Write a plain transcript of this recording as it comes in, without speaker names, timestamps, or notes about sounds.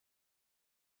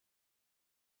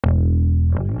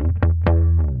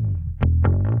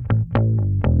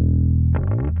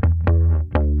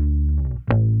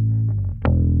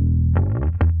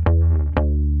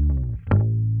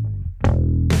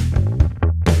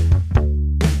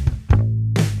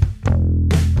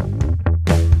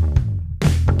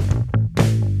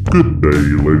Good day,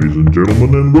 ladies and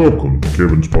gentlemen, and welcome to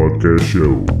Kevin's Podcast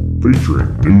Show,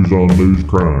 featuring news on news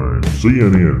crime,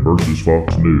 CNN versus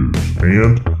Fox News,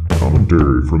 and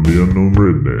commentary from the unknown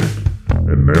redneck.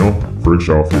 And now, fresh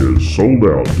off his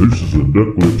sold-out Deuces and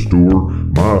Duck Lips tour,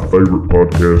 my favorite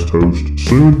podcast host,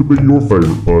 soon to be your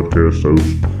favorite podcast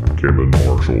host, Kevin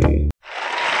Marshall.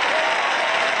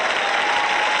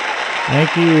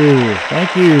 Thank you.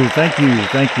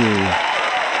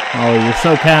 Oh, you're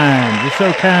so kind.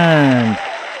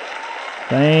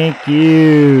 Thank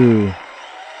you,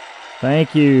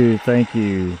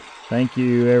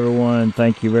 everyone.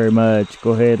 Thank you very much.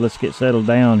 Go ahead, let's get settled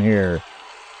down here.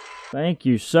 Thank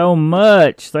you so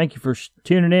much. Thank you for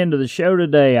tuning in to the show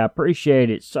today. I appreciate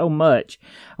it so much.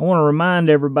 I want to remind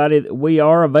everybody that we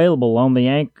are available on the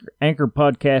Anchor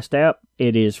Podcast app.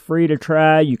 It is free to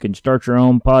try. You can start your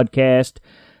own podcast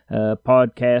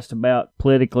about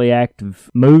politically active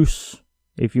moose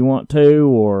if you want to,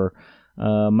 or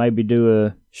maybe do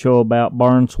a show about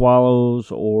barn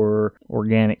swallows or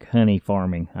organic honey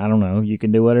farming. I don't know. You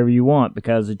can do whatever you want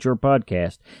because it's your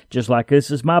podcast. Just like this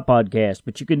is my podcast,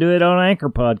 but you can do it on Anchor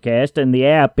Podcast, and the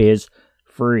app is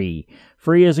free.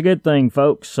 Free is a good thing,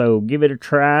 folks, so give it a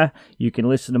try. You can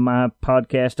listen to my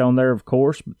podcast on there, of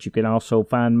course, but you can also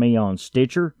find me on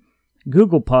Stitcher,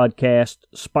 Google Podcast,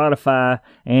 Spotify,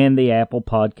 and the Apple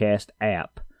Podcast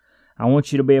app. I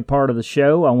want you to be a part of the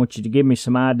show. I want you to give me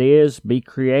some ideas. Be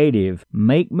creative.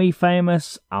 Make me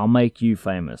famous. I'll make you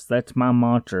famous. That's my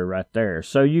mantra right there.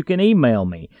 So you can email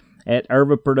me at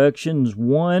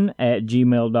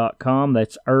irvaproductions1@gmail.com.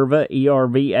 That's Irva,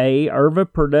 E-R-V-A,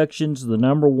 irvaproductions,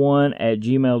 1 at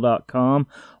gmail.com.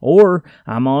 Or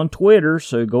I'm on Twitter,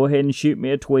 so go ahead and shoot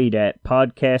me a tweet at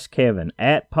Podcast Kevin.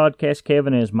 At Podcast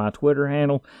Kevin is my Twitter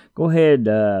handle. Go ahead,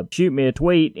 shoot me a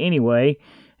tweet anyway,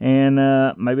 and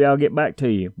maybe I'll get back to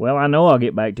you. Well, I know I'll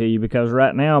get back to you because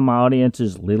right now my audience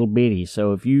is little bitty.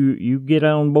 So if you get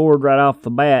on board right off the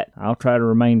bat, I'll try to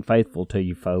remain faithful to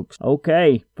you folks.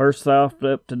 Okay, first off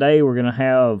up today, we're going to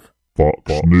have Fox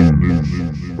News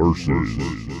versus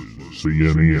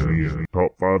CNN.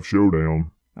 Top 5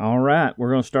 showdown. All right, we're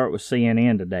going to start with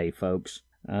CNN today, folks.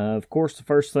 Of course, the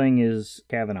first thing is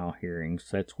Kavanaugh hearings.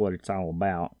 That's what it's all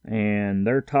about. And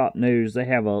their top news, they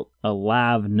have a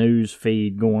live news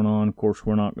feed going on. Of course,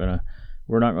 we're not gonna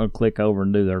click over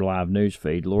and do their live news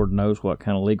feed. Lord knows what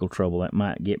kind of legal trouble that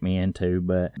might get me into.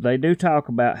 But they do talk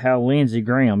about how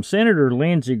Senator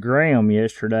Lindsey Graham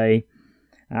yesterday,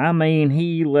 I mean,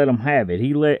 he let them have it.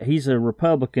 He's a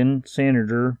Republican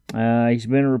senator. He's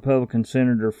been a Republican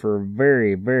senator for a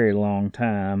very, very long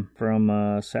time. From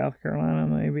South Carolina,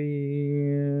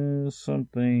 maybe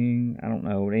something. I don't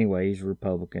know. Anyway, he's a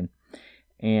Republican.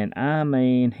 And I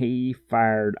mean, he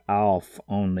fired off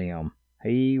on them.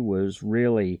 He was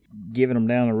really giving them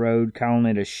down the road, calling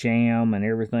it a sham and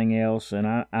everything else. And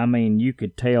I mean, you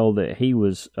could tell that he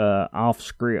was off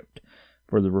script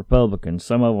for the Republicans.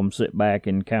 Some of them sit back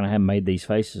and kind of have made these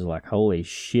faces like, holy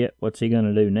shit, what's he going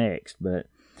to do next? But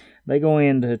they go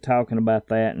into talking about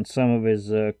that, and some of his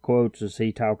quotes as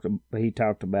he talked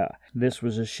about this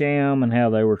was a sham and how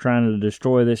they were trying to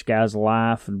destroy this guy's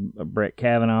life, and Brett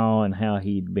Kavanaugh, and how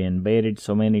he'd been vetted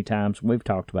so many times. We've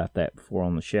talked about that before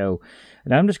on the show.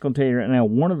 And I'm just going to tell you right now,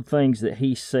 one of the things that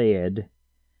he said,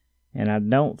 and I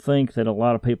don't think that a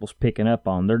lot of people's picking up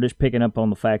on. They're just picking up on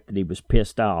the fact that he was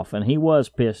pissed off. And he was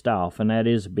pissed off, and that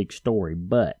is a big story.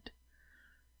 But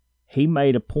he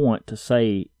made a point to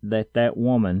say that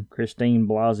woman, Christine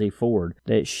Blasey Ford,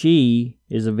 that she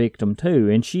is a victim too.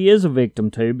 And she is a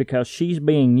victim too because she's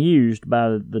being used by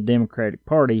the Democratic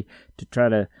Party to try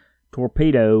to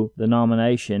torpedo the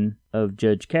nomination of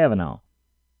Judge Kavanaugh.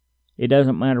 It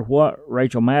doesn't matter what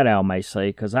Rachel Maddow may say,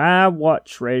 because I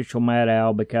watch Rachel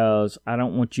Maddow because I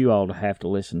don't want you all to have to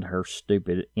listen to her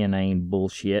stupid, inane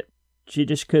bullshit. She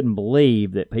just couldn't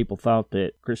believe that people thought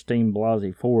that Christine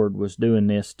Blasey Ford was doing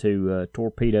this to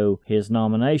torpedo his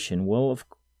nomination. Well,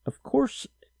 of course,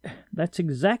 that's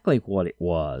exactly what it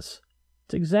was.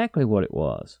 It's exactly what it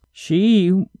was.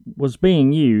 She was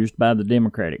being used by the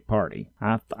Democratic Party.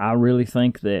 I really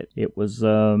think that it was,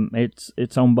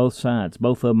 it's on both sides.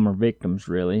 Both of them are victims,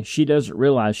 really. She doesn't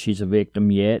realize she's a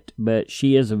victim yet, but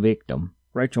she is a victim.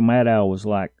 Rachel Maddow was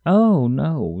like, oh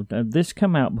no, this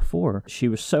come out before. She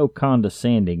was so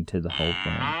condescending to the whole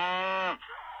thing.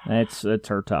 That's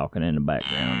her talking in the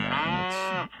background.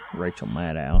 That's Rachel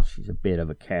Maddow. She's a bit of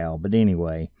a cow, but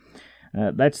anyway.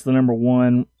 That's the number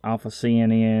one off of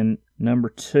CNN. Number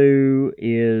 2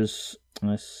 is,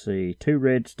 let's see, 2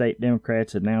 red state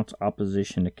Democrats announce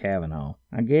opposition to Kavanaugh.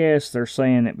 I guess they're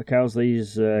saying that because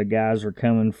these guys are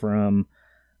coming from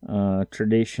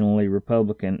traditionally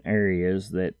Republican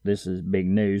areas that this is big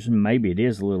news. Maybe it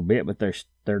is a little bit, but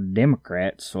they're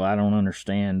Democrats, so I don't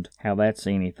understand how that's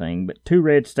anything. But 2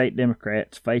 red state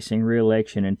Democrats facing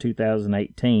re-election in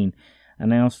 2018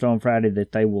 announced on Friday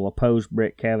that they will oppose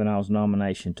Brett Kavanaugh's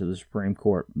nomination to the Supreme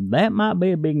Court. That might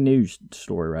be a big news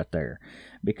story right there,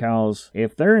 because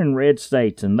if they're in red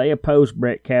states and they oppose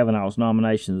Brett Kavanaugh's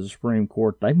nomination to the Supreme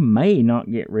Court, they may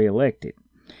not get reelected.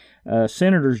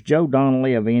 Senators Joe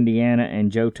Donnelly of Indiana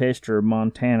and Joe Tester of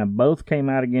Montana both came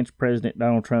out against President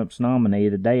Donald Trump's nominee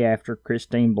the day after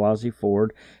Christine Blasey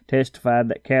Ford testified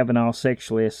that Kavanaugh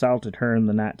sexually assaulted her in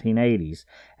the 1980s,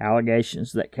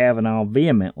 allegations that Kavanaugh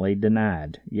vehemently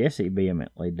denied. Yes, he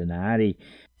vehemently denied. He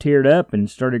teared up and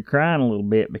started crying a little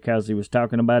bit because he was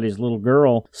talking about his little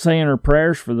girl saying her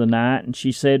prayers for the night, and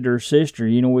she said to her sister,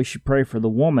 we should pray for the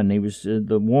woman.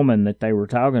 The woman that they were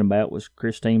talking about was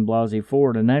Christine Blasey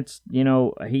Ford, and that's,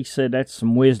 he said that's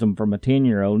some wisdom from a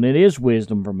 10-year-old, and it is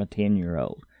wisdom from a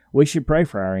 10-year-old. We should pray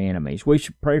for our enemies. We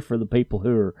should pray for the people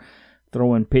who are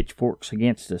throwing pitchforks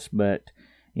against us, but,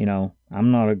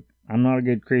 I'm not a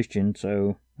good Christian,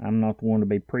 so I'm not the one to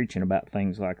be preaching about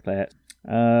things like that.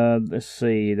 Let's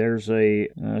see. There's a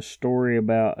story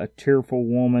about a tearful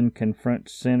woman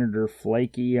confronts Senator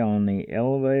Flakey on the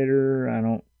elevator. I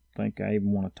don't think I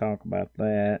even want to talk about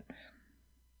that.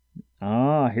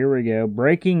 Here we go.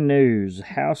 Breaking news.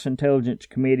 House Intelligence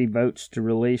Committee votes to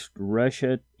release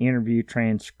Russia interview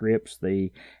transcripts.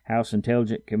 The House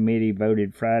Intelligence Committee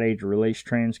voted Friday to release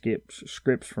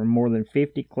transcripts from more than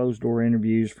 50 closed-door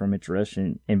interviews from its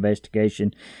Russian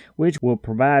investigation, which will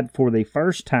provide for the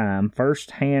first time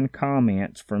first-hand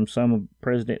comments from some of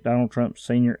President Donald Trump's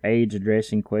senior aides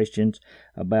addressing questions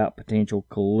about potential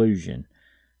collusion.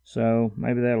 So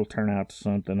maybe that'll turn out to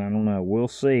something. I don't know. We'll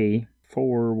see.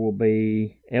 4 will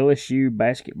be LSU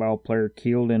basketball player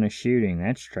killed in a shooting.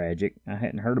 That's tragic. I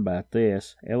hadn't heard about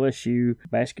this. LSU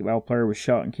basketball player was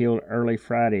shot and killed early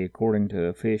Friday, according to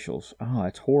officials. Oh,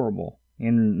 that's horrible.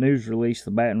 In a news release,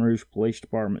 the Baton Rouge Police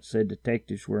Department said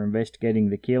detectives were investigating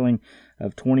the killing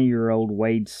of 20-year-old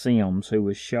Wade Sims, who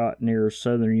was shot near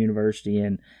Southern University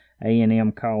and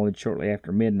A&M College shortly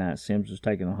after midnight. Sims was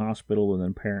taken to the hospital with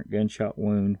an apparent gunshot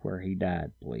wound where he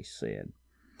died, police said.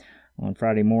 On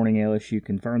Friday morning, LSU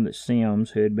confirmed that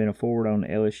Sims, who had been a forward on the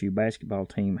LSU basketball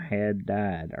team, had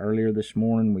died. Earlier this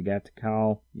morning, we got the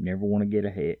call. You never want to get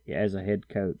as a head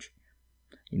coach.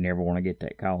 You never want to get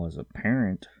that call as a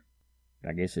parent.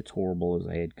 I guess it's horrible as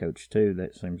a head coach, too.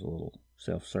 That seems a little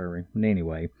self-serving. But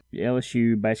anyway, the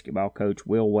LSU basketball coach,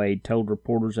 Will Wade, told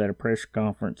reporters at a press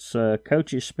conference,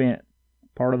 coaches spent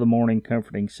part of the morning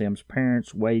comforting Sims'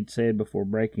 parents, Wade said before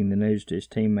breaking the news to his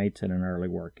teammates at an early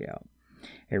workout.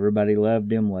 Everybody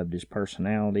loved him, loved his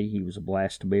personality. He was a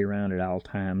blast to be around at all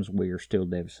times. We are still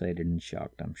devastated and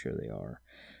shocked. I'm sure they are.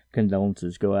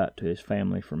 Condolences go out to his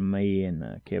family from me and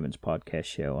Kevin's podcast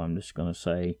show. I'm just going to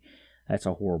say that's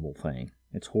a horrible thing.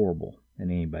 It's horrible,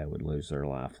 and anybody would lose their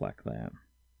life like that.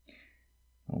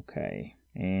 Okay,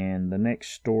 and the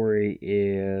next story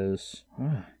is,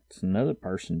 it's another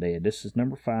person dead. This is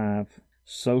number 5.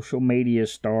 Social media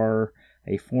star,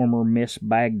 a former Miss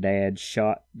Baghdad,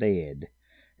 shot dead.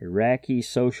 Iraqi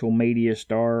social media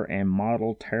star and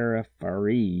model Tara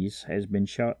Fariz has been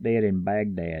shot dead in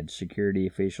Baghdad, security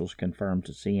officials confirmed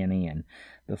to CNN.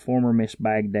 The former Miss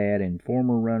Baghdad and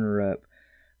former runner-up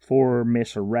for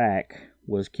Miss Iraq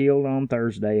was killed on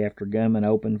Thursday after gunmen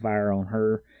opened fire on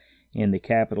her in the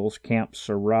capital's Camp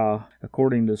Sarrah,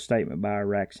 according to the statement by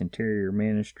Iraq's Interior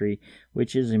Ministry,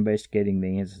 which is investigating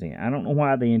the incident. I don't know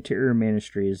why the Interior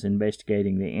Ministry is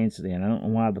investigating the incident. I don't know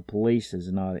why the police is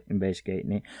not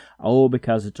investigating it. Oh,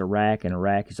 because it's Iraq, and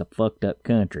Iraq is a fucked up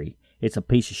country. It's a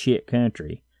piece of shit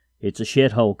country. It's a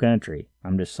shithole country.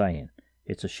 I'm just saying.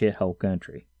 It's a shithole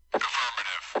country.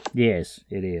 Affirmative. Yes,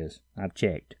 it is. I've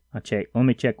checked. Let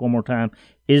me check one more time.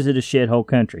 Is it a shithole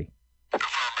country?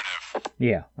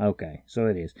 Yeah, okay, so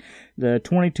it is. The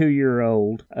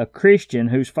 22-year-old, a Christian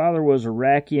whose father was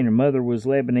Iraqi and her mother was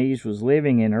Lebanese, was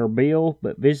living in Erbil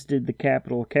but visited the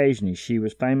capital occasionally. She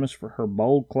was famous for her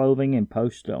bold clothing and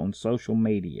posted on social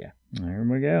media. There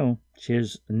we go. She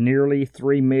has nearly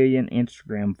 3 million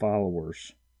Instagram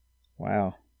followers.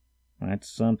 Wow, that's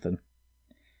something.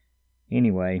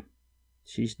 Anyway,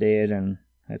 she's dead, and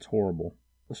that's horrible.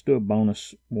 Let's do a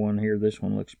bonus one here. This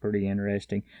one looks pretty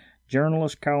interesting.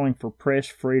 Journalist calling for press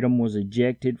freedom was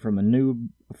ejected from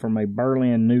a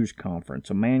Berlin news conference.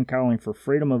 A man calling for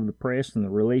freedom of the press and the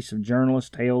release of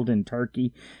journalists held in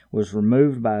Turkey was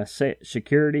removed by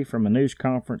security from a news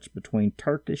conference between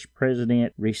Turkish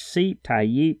President Recep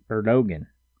Tayyip Erdogan,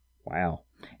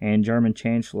 and German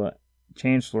Chancellor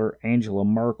Chancellor Angela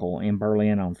Merkel in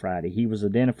Berlin on Friday. He was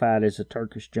identified as a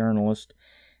Turkish journalist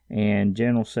and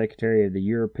General Secretary of the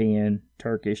European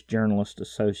Turkish Journalist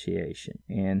Association,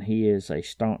 and he is a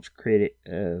staunch critic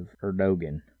of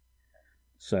Erdogan.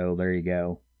 So there you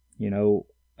go.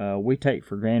 We take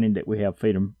for granted that we have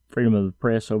freedom of the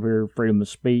press over here, freedom of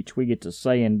speech. We get to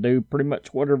say and do pretty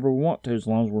much whatever we want to, as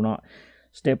long as we're not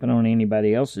stepping on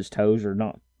anybody else's toes or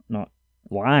not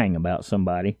lying about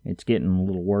somebody. It's getting a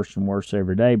little worse and worse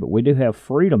every day, but we do have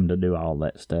freedom to do all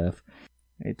that stuff.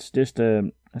 It's just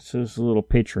a little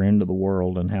picture into the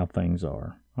world and how things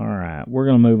are. All right, we're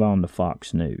going to move on to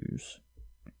Fox News.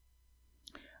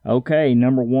 Okay,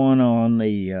 number one on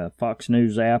the Fox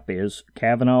News app is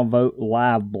Kavanaugh Vote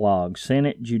Live blog.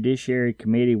 Senate Judiciary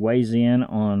Committee weighs in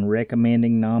on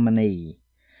recommending nominee.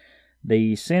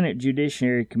 The Senate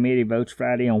Judiciary Committee votes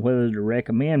Friday on whether to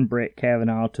recommend Brett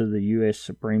Kavanaugh to the U.S.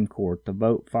 Supreme Court. The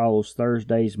vote follows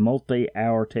Thursday's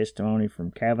multi-hour testimony from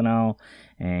Kavanaugh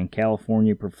and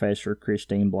California professor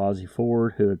Christine Blasey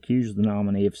Ford, who accused the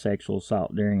nominee of sexual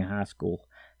assault during a high school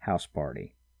house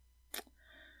party.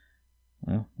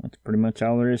 Well, that's pretty much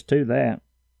all there is to that.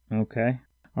 Okay.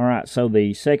 All right, so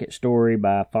the second story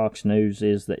by Fox News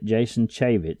is that Jason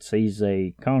Chaffetz, he's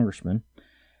a congressman,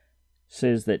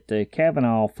 says that the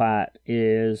Kavanaugh fight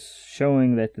is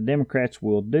showing that the Democrats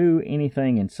will do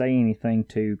anything and say anything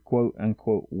to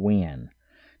quote-unquote win.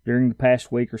 During the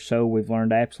past week or so, we've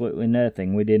learned absolutely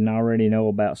nothing we didn't already know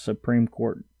about Supreme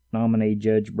Court nominee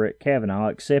Judge Brett Kavanaugh,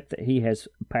 except that he has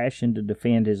a passion to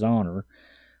defend his honor,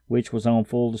 which was on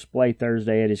full display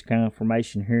Thursday at his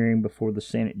confirmation hearing before the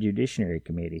Senate Judiciary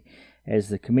Committee. As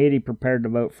the committee prepared to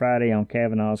vote Friday on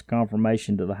Kavanaugh's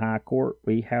confirmation to the High Court,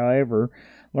 we, however,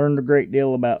 learned a great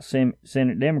deal about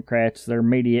Senate Democrats, their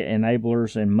media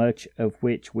enablers, and much of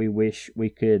which we wish we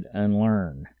could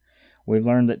unlearn. We've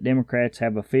learned that Democrats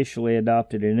have officially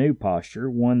adopted a new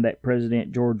posture, one that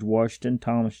President George Washington,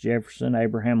 Thomas Jefferson,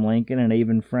 Abraham Lincoln, and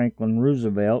even Franklin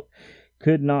Roosevelt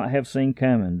could not have seen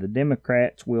coming. The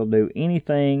Democrats will do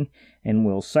anything and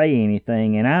will say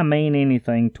anything, and I mean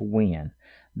anything, to win.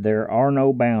 There are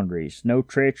no boundaries. No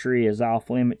treachery is off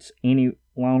limits any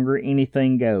longer.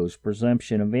 Anything goes.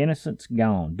 Presumption of innocence,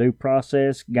 gone. Due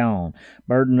process, gone.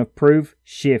 Burden of proof,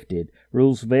 shifted.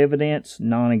 Rules of evidence,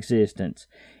 non-existence.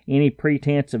 Any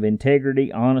pretense of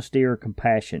integrity, honesty, or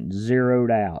compassion,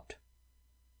 zeroed out.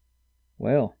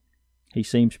 Well, he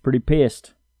seems pretty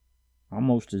pissed.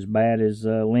 Almost as bad as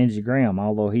Lindsey Graham,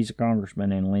 although he's a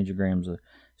congressman and Lindsey Graham's a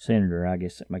senator. I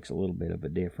guess that makes a little bit of a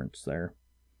difference there.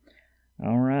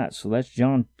 All right, so that's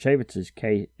John Chaffetz's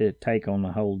take on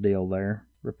the whole deal there.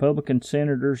 Republican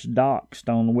senators doxxed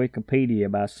on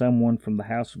Wikipedia by someone from the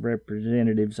House of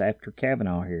Representatives after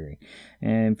Kavanaugh hearing.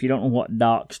 And if you don't know what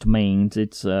doxed means,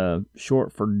 it's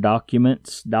short for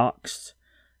documents, docs,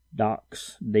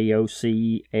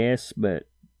 D-O-C-S, but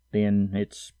then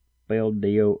it's spelled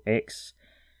D-O-X-X-E-D,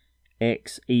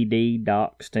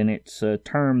 doxed, and it's a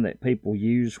term that people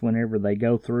use whenever they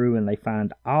go through and they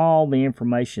find all the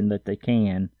information that they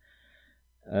can,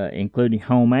 including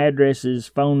home addresses,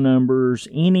 phone numbers,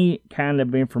 any kind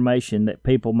of information that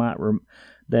people might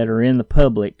that are in the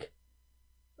public,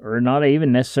 or not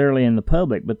even necessarily in the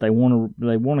public, but they want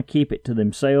to keep it to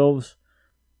themselves.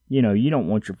 You know, you don't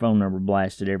want your phone number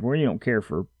blasted everywhere. You don't care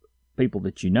for people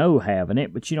that you know having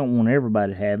it, but you don't want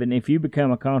everybody to have it. And if you become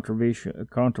a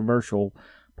controversial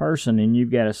person and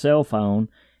you've got a cell phone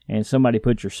and somebody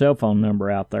puts your cell phone number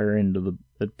out there into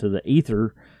the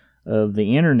ether of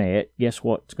the internet, guess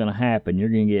what's going to happen? You're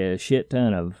going to get a shit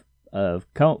ton of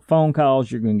phone calls.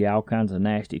 You're going to get all kinds of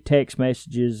nasty text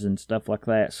messages and stuff like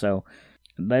that. So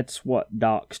that's what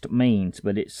doxed means,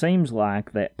 but it seems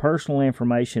like that personal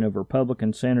information of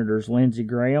Republican Senators Lindsey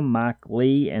Graham, Mike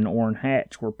Lee, and Orrin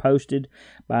Hatch were posted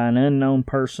by an unknown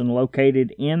person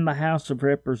located in the House of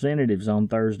Representatives on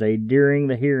Thursday during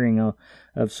the hearing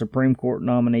of Supreme Court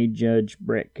nominee Judge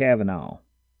Brett Kavanaugh.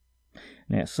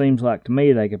 Now, it seems like to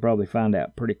me they could probably find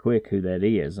out pretty quick who that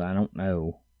is. I don't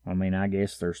know. I mean, I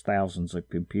guess there's thousands of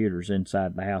computers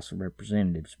inside the House of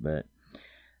Representatives, but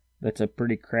that's a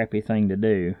pretty crappy thing to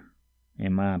do,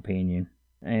 in my opinion.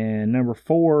 And number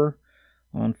 4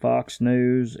 on Fox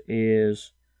News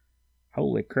is,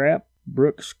 holy crap,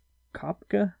 Brooks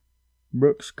Koepka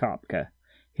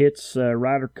hits a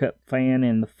Ryder Cup fan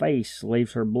in the face,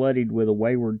 leaves her bloodied with a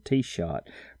wayward tee shot.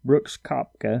 Brooks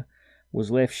Koepka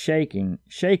was left shaken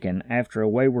after a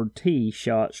wayward tee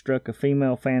shot struck a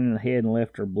female fan in the head and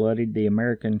left her bloodied. The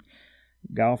American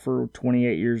golfer,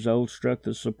 28 years old, struck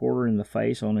the supporter in the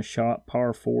face on a shot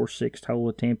par 4 sixth hole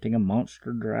attempting a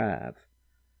monster drive.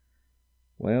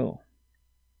 Well,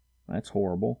 that's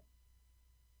horrible.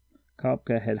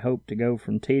 Koepka had hoped to go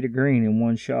from tee to green in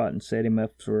one shot and set him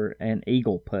up for an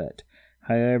eagle putt.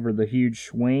 However, the huge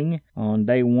swing on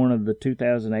day one of the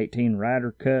 2018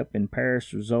 Ryder Cup in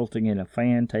Paris resulting in a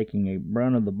fan taking a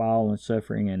brunt of the ball and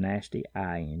suffering a nasty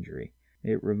eye injury.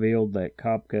 It revealed that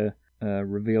Koepka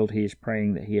revealed he is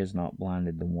praying that he has not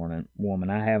blinded the woman.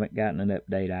 I haven't gotten an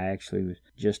update. I actually was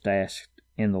just asked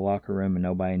in the locker room and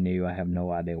nobody knew. I have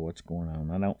no idea what's going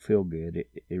on. I don't feel good.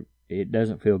 It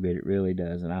doesn't feel good. It really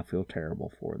does, and I feel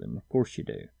terrible for them. Of course you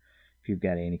do, if you've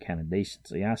got any kind of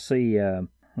decency. I see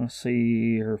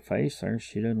her face there.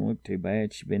 She doesn't look too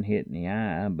bad. She's been hit in the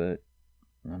eye, but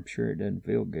I'm sure it doesn't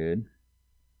feel good.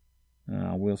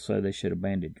 I will say they should have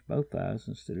bandaged both eyes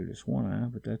instead of just one eye,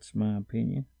 but that's my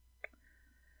opinion.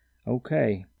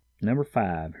 Okay, number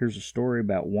 5. Here's a story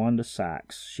about Wanda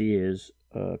Sykes. She is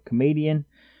a comedian,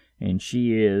 and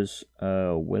she is,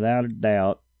 without a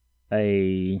doubt,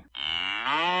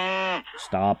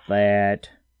 Stop that.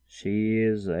 She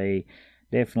is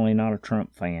definitely not a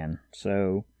Trump fan.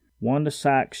 So, Wanda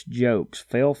Sykes' jokes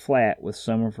fell flat with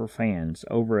some of her fans.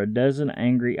 Over a dozen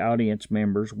angry audience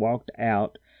members walked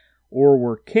out or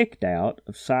were kicked out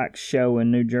of Sykes' show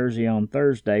in New Jersey on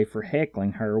Thursday for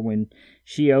heckling her when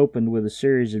she opened with a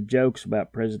series of jokes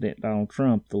about President Donald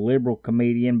Trump. The liberal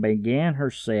comedian began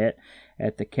her set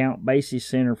at the Count Basie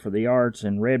Center for the Arts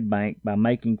in Red Bank by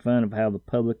making fun of how the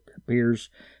public appears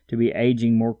to be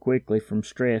aging more quickly from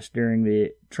stress during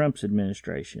the Trump's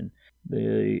administration.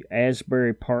 The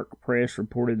Asbury Park Press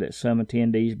reported that some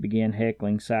attendees began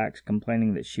heckling Sykes,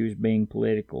 complaining that she was being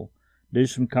political. "Do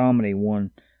some comedy,"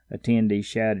 one attendee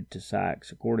shouted to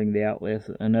Sykes. According to the outlet,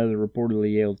 another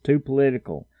reportedly yelled, "Too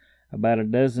political." About a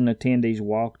dozen attendees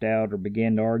walked out or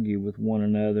began to argue with one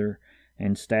another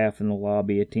and staff in the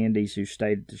lobby. Attendees who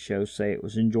stayed at the show say it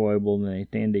was enjoyable and the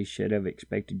attendees should have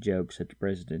expected jokes at the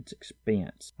president's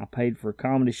expense. "I paid for a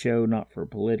comedy show, not for a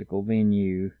political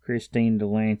venue," Christine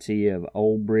Delancey of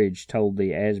Old Bridge told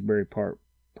the Asbury Park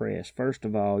Press. "First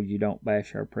of all, you don't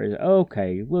bash our president."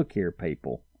 Okay, look here,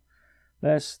 people.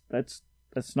 That's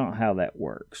not how that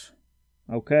works.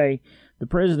 Okay? The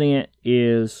president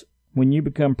is, when you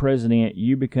become president,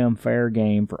 you become fair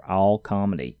game for all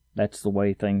comedy. That's the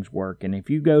way things work. And if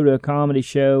you go to a comedy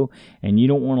show and you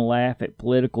don't want to laugh at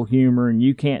political humor and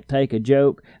you can't take a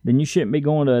joke, then you shouldn't be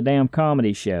going to a damn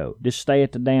comedy show. Just stay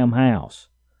at the damn house.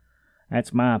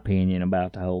 That's my opinion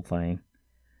about the whole thing.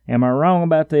 Am I wrong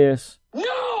about this?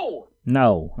 No!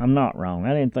 No, I'm not wrong.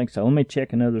 I didn't think so. Let me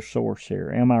check another source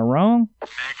here. Am I wrong?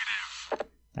 Negative.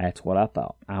 That's what I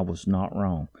thought. I was not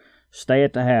wrong. Stay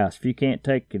at the house. If you can't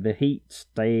take the heat,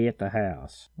 stay at the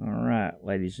house. All right,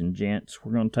 ladies and gents,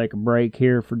 we're going to take a break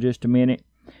here for just a minute,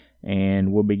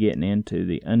 and we'll be getting into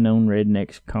the Unknown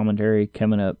Rednecks commentary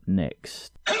coming up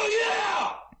next. Hell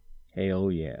yeah!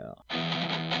 Hell yeah.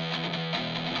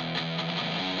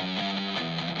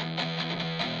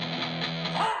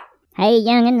 Hey,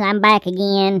 young'uns, I'm back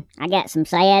again. I got some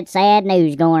sad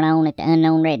news going on at the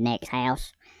Unknown Redneck's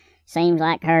house. Seems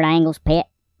like Kurt Angle's pet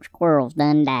squirrel's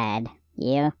done died.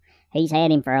 Yeah, he's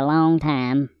had him for a long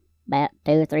time, about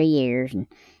 2 or 3 years, and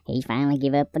he's finally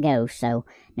give up the ghost, so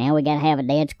now we gotta have a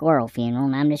dead squirrel funeral,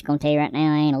 and I'm just gonna tell you right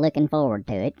now I ain't looking forward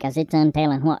to it, 'cause it's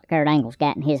untelling what Kurt Angle's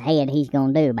got in his head he's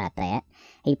gonna do about that.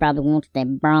 He probably wants to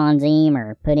bronze him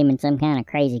or put him in some kind of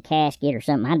crazy casket or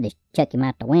something. I'd just chuck him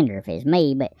out the window if it's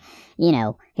me, but, you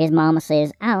know, his mama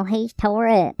says, "Oh, he's tore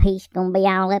up. He's gonna be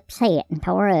all upset and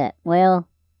tore up." Well,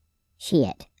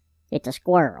 shit. It's a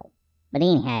squirrel. But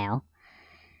anyhow,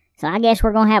 so I guess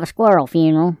we're going to have a squirrel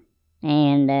funeral,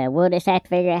 and we'll just have to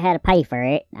figure out how to pay for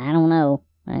it. I don't know.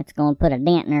 It's going to put a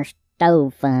dent in our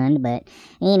stove fund, but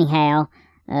anyhow,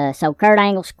 so Kurt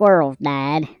Angle's squirrel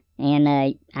died, and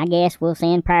I guess we'll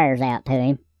send prayers out to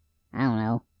him. I don't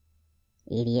know.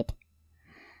 Idiot.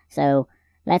 So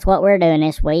that's what we're doing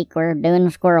this week. We're doing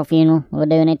the squirrel funeral. We're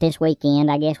doing it this weekend.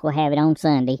 I guess we'll have it on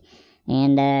Sunday.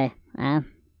 And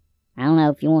I don't know,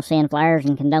 if you want to send flowers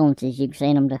and condolences, you can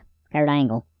send them to Kurt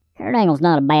Angle. Kurt Angle's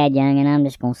not a bad youngin', I'm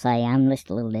just going to say. I'm just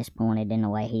a little disappointed in the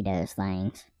way he does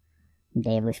things.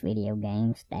 Devilish video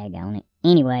games, daggone it.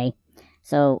 Anyway,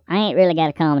 so I ain't really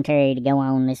got a commentary to go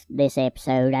on this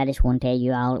episode. I just want to tell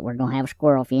you all that we're going to have a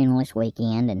squirrel funeral this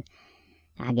weekend, and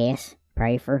I guess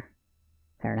pray for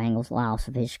Kurt Angle's loss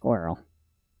of his squirrel.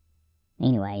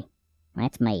 Anyway,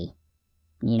 that's me.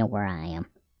 You know where I am.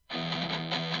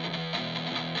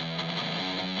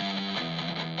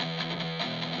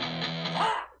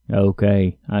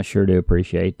 Okay, I sure do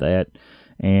appreciate that.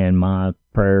 And my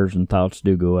prayers and thoughts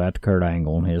do go out to Kurt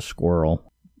Angle and his squirrel.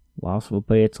 Loss of a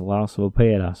pet's a loss of a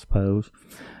pet, I suppose.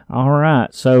 All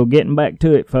right, so getting back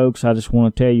to it, folks, I just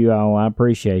want to tell you all I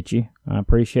appreciate you. I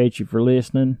appreciate you for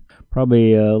listening.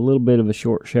 Probably a little bit of a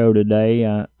short show today.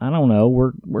 I don't know.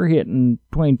 We're hitting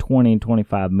between 20 and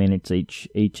 25 minutes each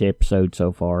episode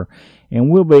so far, and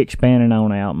we'll be expanding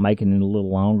on out, making it a little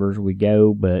longer as we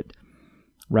go. But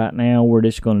right now, we're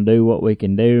just going to do what we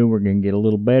can do. We're going to get a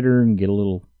little better and get a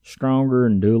little stronger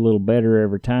and do a little better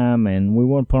every time. And we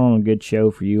want to put on a good show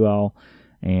for you all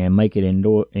and make it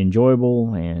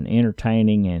enjoyable and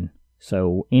entertaining. And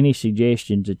so any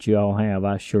suggestions that you all have,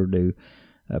 I sure do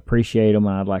appreciate them,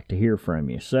 and I'd like to hear from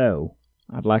you. So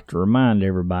I'd like to remind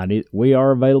everybody we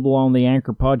are available on the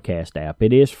Anchor Podcast app.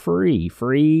 It is free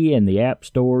in the App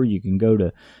Store. You can go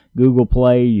to Google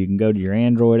Play. You can go to your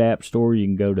Android App Store. You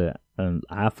can go to an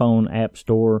iPhone App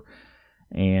Store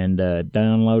and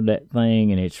download that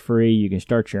thing, and it's free. You can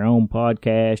start your own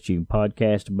podcast. You can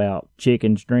podcast about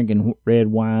chickens drinking red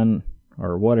wine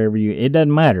or whatever it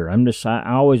doesn't matter.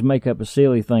 I always make up a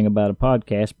silly thing about a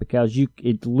podcast because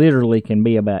it literally can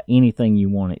be about anything you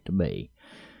want it to be.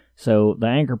 So the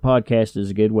Anchor Podcast is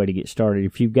a good way to get started.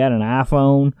 If you've got an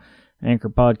iPhone, Anchor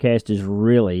Podcast is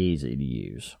really easy to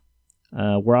use.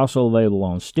 We're also available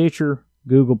on Stitcher,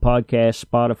 Google Podcasts,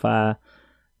 Spotify,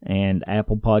 and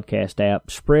Apple Podcast app.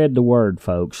 Spread the word,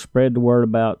 folks. Spread the word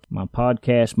about my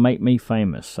podcast. Make me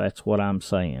famous. That's what I'm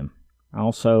saying.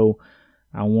 Also,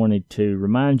 I wanted to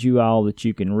remind you all that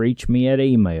you can reach me at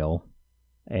email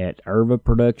at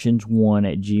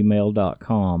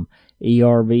ervaproductions1@gmail.com.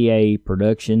 ERVA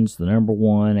Productions,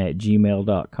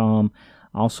 1@gmail.com.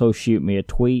 Also, shoot me a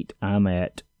tweet. I'm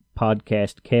at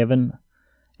Podcast Kevin,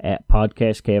 at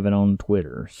Podcast Kevin on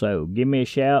Twitter. So give me a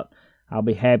shout. I'll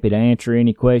be happy to answer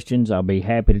any questions. I'll be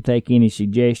happy to take any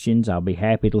suggestions. I'll be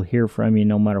happy to hear from you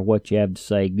no matter what you have to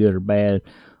say, good or bad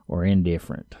or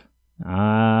indifferent.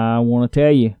 I want to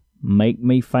tell you, make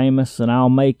me famous and I'll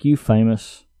make you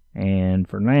famous. And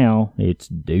for now, it's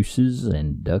deuces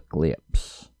and duck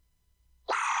lips.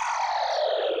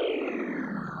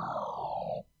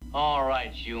 All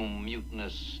right, you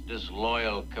mutinous,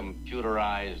 disloyal,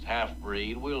 computerized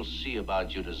half-breed. We'll see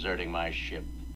about you deserting my ship.